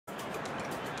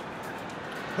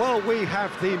Well, we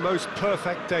have the most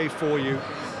perfect day for you.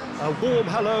 A warm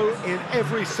hello in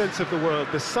every sense of the word.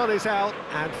 The sun is out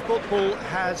and football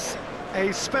has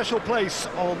a special place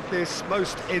on this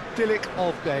most idyllic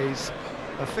of days.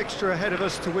 A fixture ahead of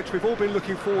us to which we've all been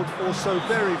looking forward for so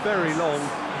very, very long,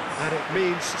 and it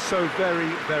means so very,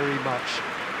 very much.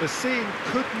 The scene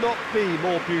could not be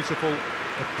more beautiful.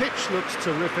 The pitch looks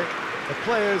terrific. The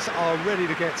players are ready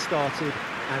to get started,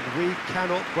 and we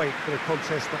cannot wait for the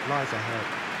contest that lies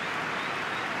ahead.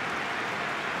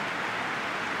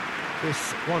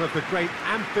 This one of the great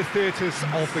amphitheatres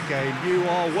of the game. You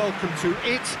are welcome to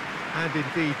it, and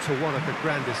indeed to one of the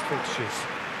grandest fixtures.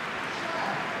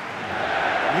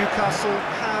 Newcastle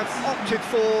have opted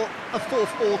for a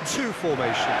 4-4-2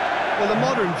 formation. Well, the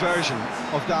modern version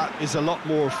of that is a lot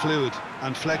more fluid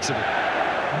and flexible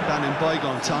than in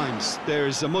bygone times.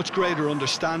 There's a much greater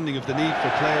understanding of the need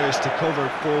for players to cover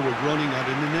forward running, and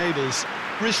it enables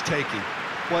risk-taking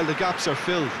while the gaps are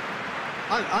filled.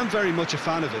 I'm very much a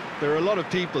fan of it. There are a lot of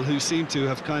people who seem to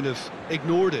have kind of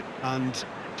ignored it and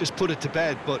just put it to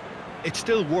bed, but it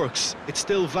still works, it's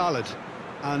still valid,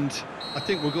 and I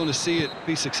think we're going to see it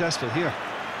be successful here.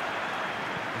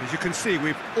 As you can see,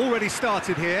 we've already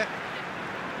started here.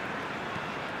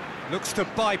 Looks to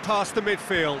bypass the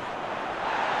midfield.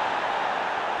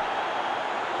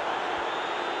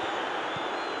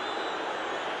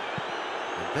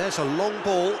 And there's a long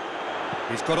ball.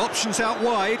 He's got options out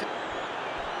wide.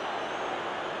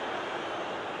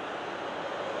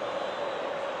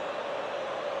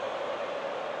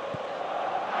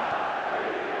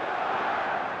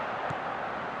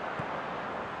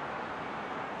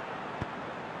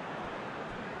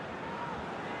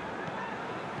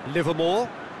 Livermore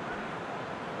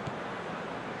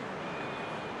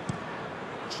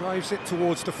drives it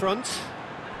towards the front.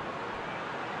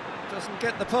 Doesn't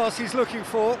get the pass he's looking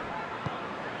for.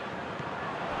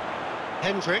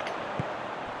 Hendrick.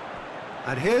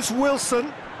 And here's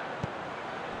Wilson.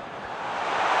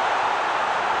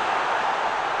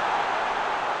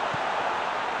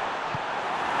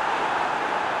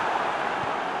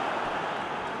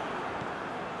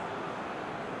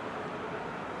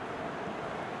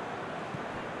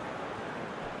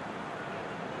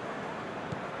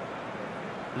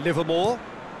 Livermore,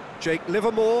 Jake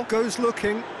Livermore goes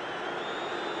looking.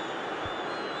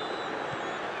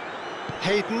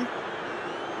 Hayden.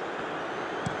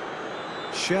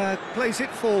 Shad plays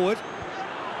it forward.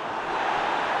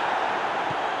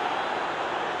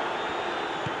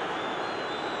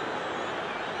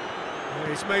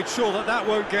 He's made sure that that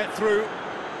won't get through.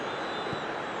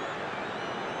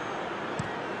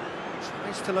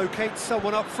 Tries to locate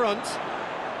someone up front.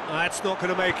 That's not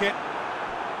going to make it.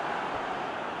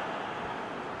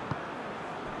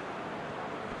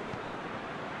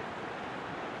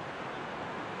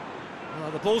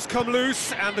 The ball's come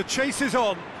loose and the chase is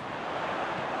on.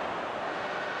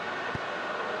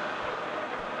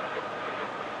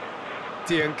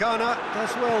 Diangana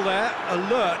does well there,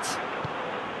 alert.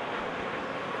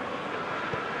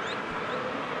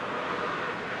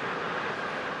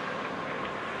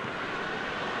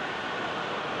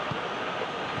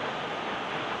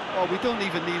 Oh, we don't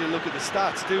even need to look at the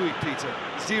stats, do we, Peter?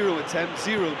 0 attempts,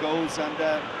 0 goals,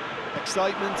 and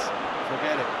excitement,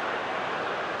 forget it.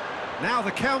 Now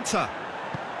the counter.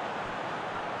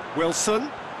 Wilson.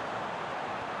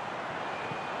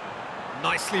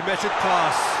 Nicely measured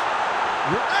pass.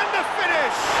 And the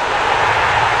finish!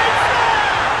 It's there!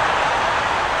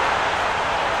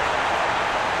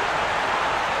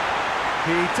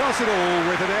 He does it all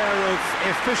with an air of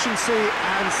efficiency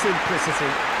and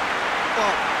simplicity.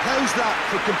 Well, how's that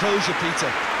for composure, Peter?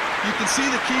 You can see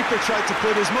the keeper tried to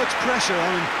put as much pressure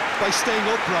on him by staying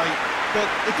upright, but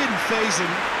it didn't faze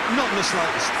him, not in the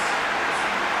slightest.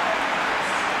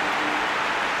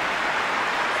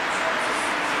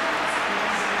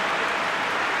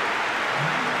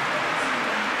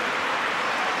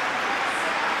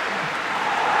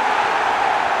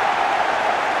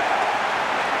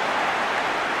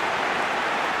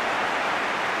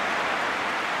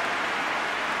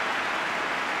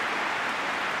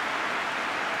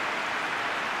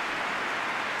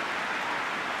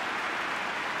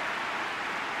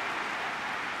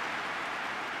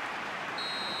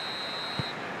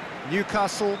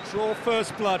 Newcastle draw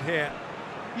first blood here.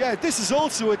 Yeah, this is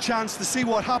also a chance to see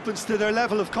what happens to their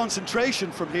level of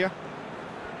concentration from here.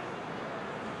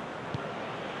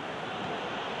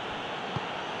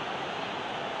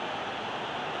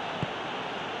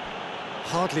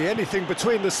 Hardly anything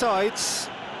between the sides,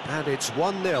 and it's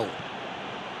 1-0.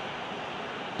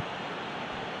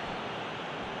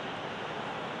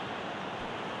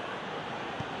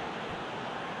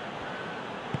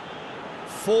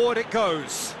 Forward it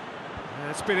goes.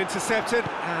 It's been intercepted,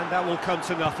 and that will come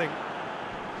to nothing.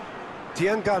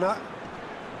 Diangana.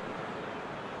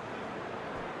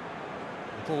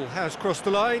 The ball has crossed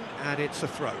the line, and it's a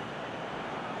throw.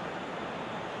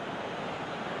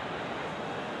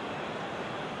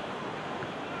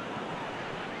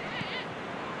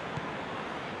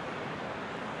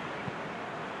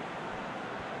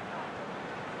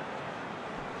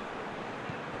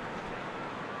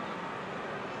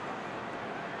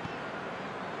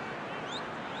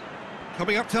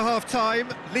 Coming up to half-time,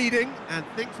 leading, and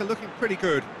things are looking pretty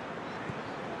good.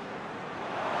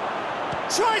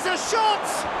 Tries a shot!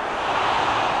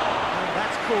 And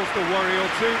that's caused a worry or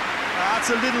two. That's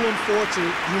a little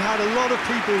unfortunate. He had a lot of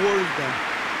people worried then.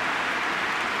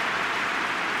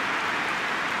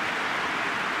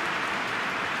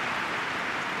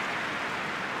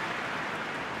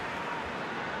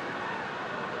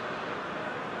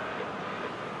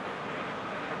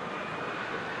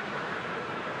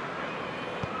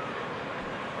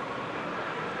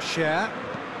 Share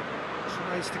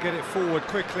tries to get it forward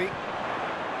quickly.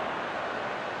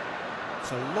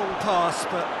 It's a long pass,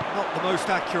 but not the most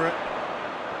accurate.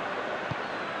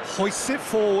 Hoists it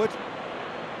forward.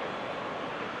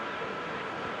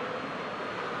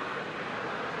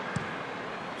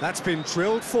 That's been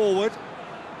drilled forward.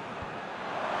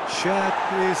 Share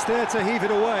is there to heave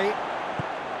it away.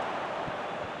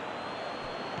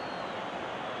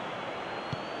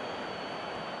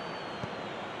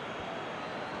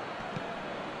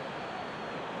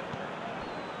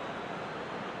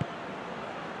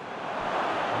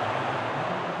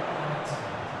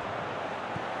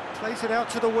 Plays it out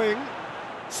to the wing.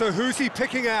 So who's he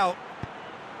picking out?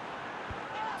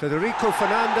 Federico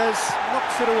Fernandez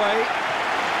knocks it away.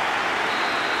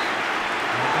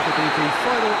 And that'll be the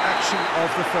final action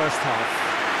of the first half.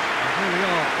 And here we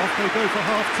are, off they go for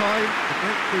half-time. The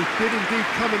breakthrough did indeed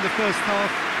come in the first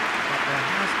half, but there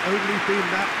has only been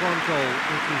that one goal.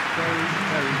 It is very,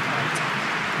 very tight.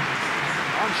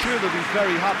 I'm sure they'll be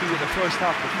very happy with the first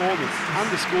half performance and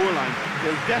the scoreline.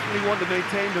 They'll definitely want to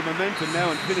maintain the momentum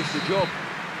now and finish the job.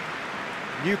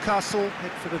 Newcastle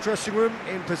head for the dressing room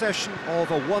in possession of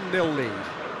a 1-0 lead.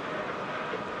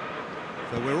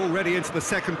 So we're already into the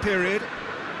second period.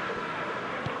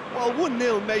 Well,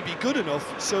 1-0 may be good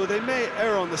enough, so they may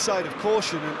err on the side of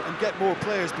caution and get more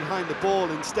players behind the ball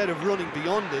instead of running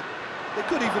beyond it. They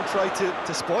could even try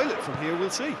to spoil it from here, we'll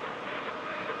see.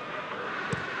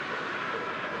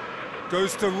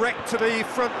 Goes direct to the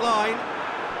front line.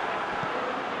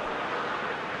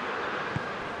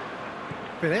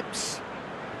 Phillips.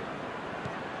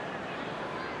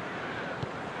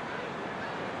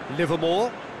 Livermore.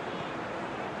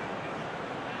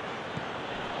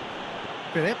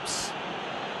 Phillips.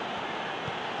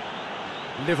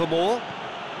 Livermore.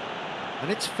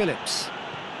 And it's Phillips.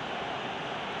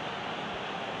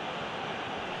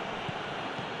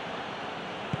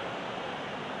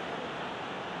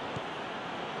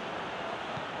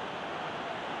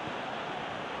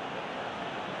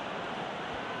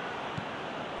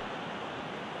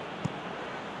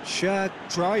 Shad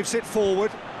drives it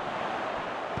forward.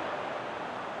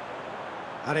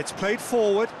 And it's played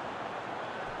forward.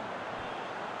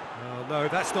 Oh no,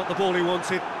 that's not the ball he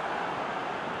wanted.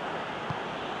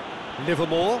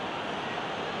 Livermore.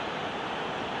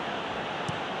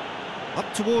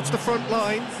 Up towards the front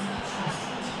line.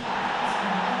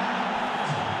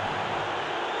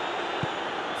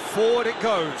 Forward it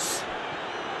goes.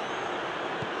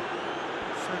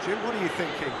 So Jim, what are you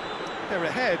thinking? They're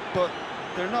ahead, but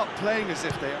they're not playing as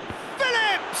if they are.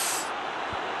 Phillips!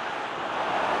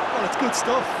 Well, it's good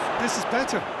stuff. This is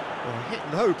better. Well, hit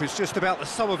and hope is just about the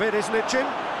sum of it, isn't it, Jim?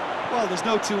 Well, there's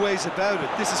no two ways about it.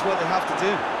 This is what they have to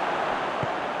do.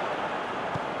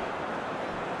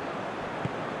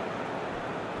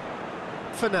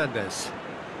 Fernandez.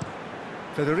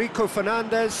 Federico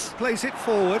Fernandez plays it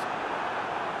forward.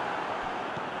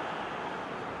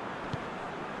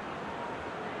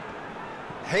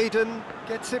 Hayden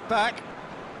gets it back.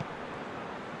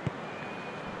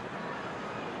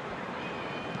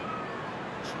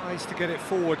 Tries to get it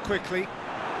forward quickly.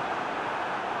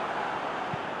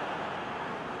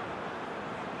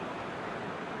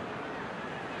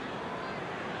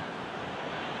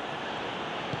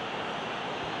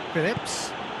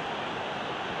 Phillips.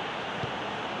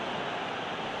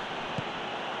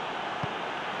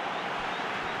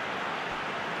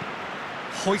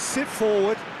 Hoists it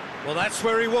forward. Well, that's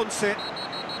where he wants it.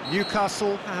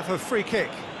 Newcastle have a free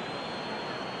kick.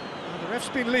 Well, the ref's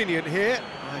been lenient here.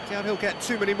 I doubt he'll get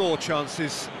too many more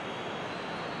chances.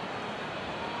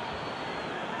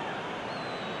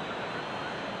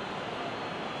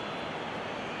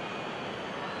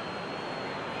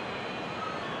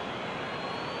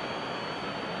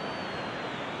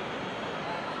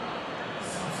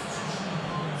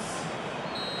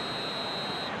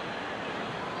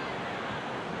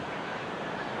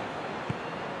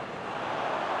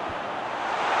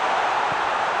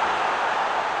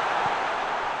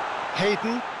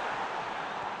 Hayden.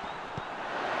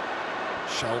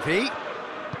 Shelby.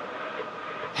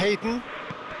 Hayden.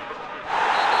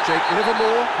 Jake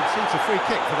Livermore concedes a free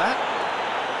kick for that.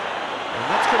 And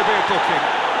that's going to be a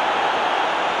booking.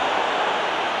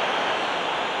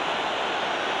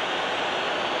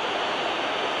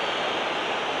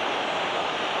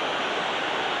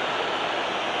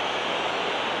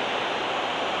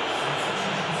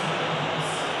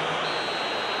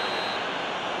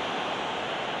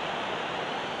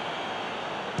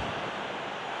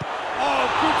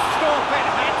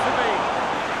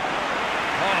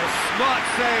 Smart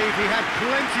save, he had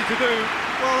plenty to do.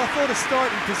 Well, I thought his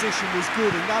starting position was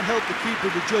good, and that helped the keeper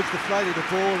to judge the flight of the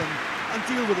ball and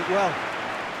deal with it well.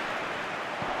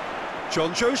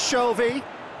 Jonjo Shelby.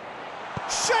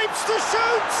 Shapes to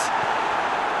shoot!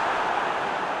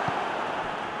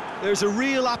 There's a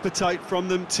real appetite from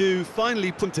them to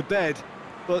finally put to bed,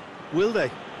 but will they?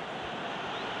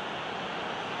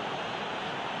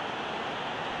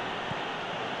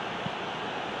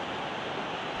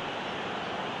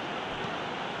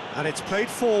 And it's played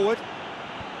forward.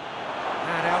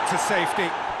 And out to safety.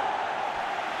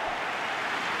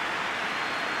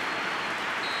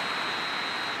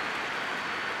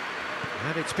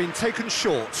 And it's been taken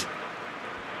short.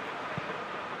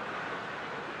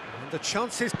 And the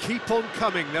chances keep on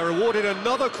coming. They're awarded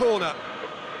another corner.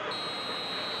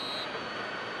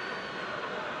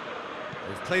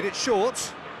 They've played it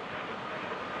short.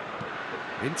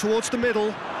 In towards the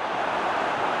middle.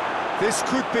 This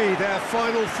could be their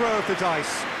final throw of the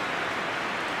dice.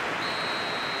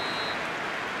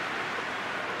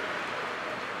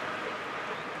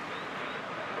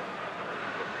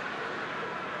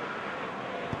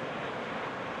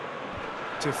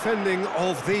 Defending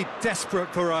of the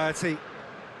desperate variety.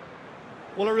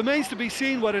 Well, it remains to be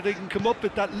seen whether they can come up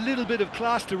with that little bit of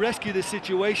class to rescue this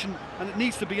situation, and it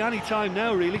needs to be any time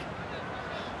now, really.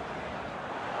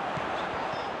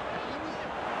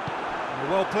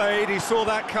 Well played, he saw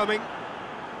that coming.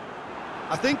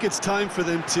 I think it's time for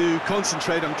them to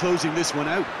concentrate on closing this one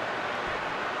out.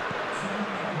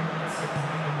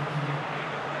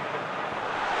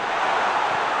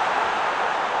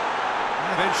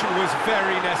 Intervention was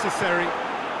very necessary.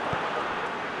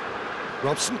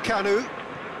 Robson Kanu.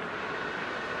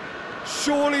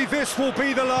 Surely this will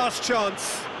be the last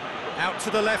chance. Out to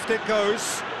the left it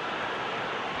goes.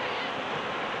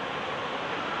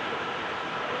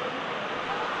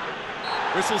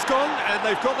 Whistle's gone, and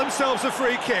they've got themselves a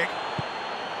free kick.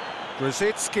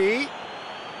 Grzycki.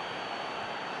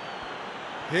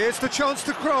 Here's the chance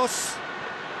to cross.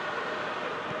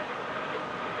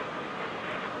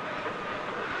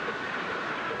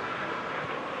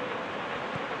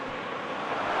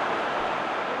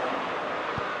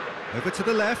 Over to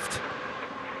the left.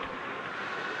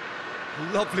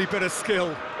 Lovely bit of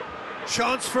skill.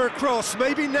 Chance for a cross,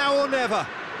 maybe now or never.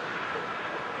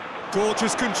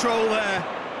 Gorgeous control there.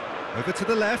 Over to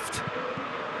the left.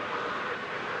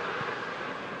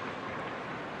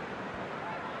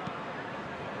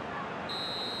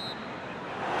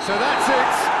 So that's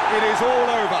it. It is all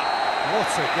over.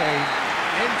 What a game.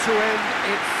 End to end,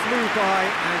 it flew by,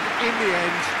 and in the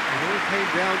end, it all came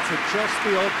down to just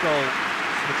the odd goal.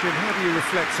 So Jim, how do you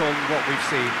reflect on what we've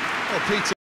seen? Well, Peter,